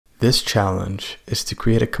This challenge is to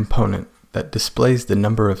create a component that displays the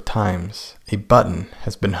number of times a button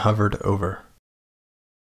has been hovered over.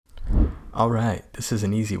 Alright, this is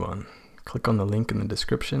an easy one. Click on the link in the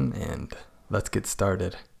description and let's get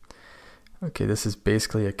started. Okay, this is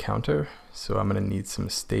basically a counter, so I'm going to need some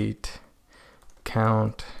state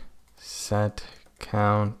count set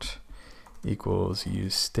count equals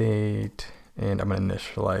use state, and I'm going to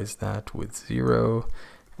initialize that with 0,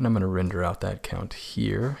 and I'm going to render out that count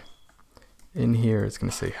here. In here it's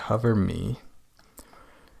going to say hover me,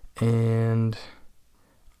 and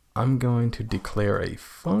I'm going to declare a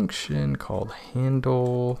function called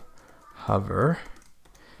handle hover,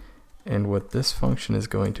 and what this function is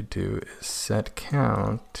going to do is set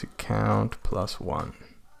count to count plus 1.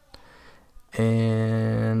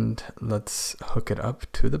 And let's hook it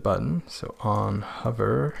up to the button. So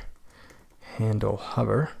onHover handle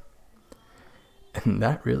hover, and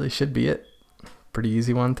that really should be it. Pretty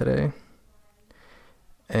easy one today.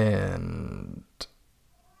 And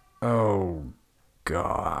oh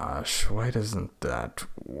gosh, why doesn't that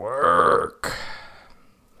work?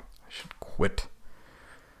 I should quit.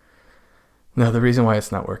 Now the reason why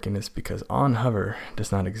it's not working is because onHover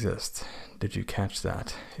does not exist. Did you catch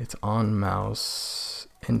that? It's on mouse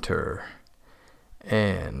enter.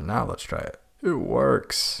 And now let's try it. It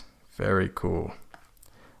works. Very cool.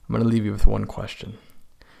 I'm going to leave you with one question.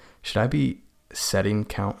 Should I be setting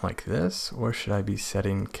count like this, or should I be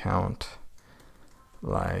setting count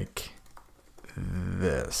like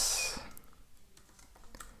this?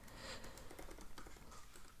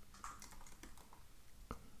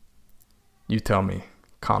 You tell me.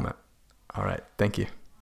 Comment. All right. Thank you.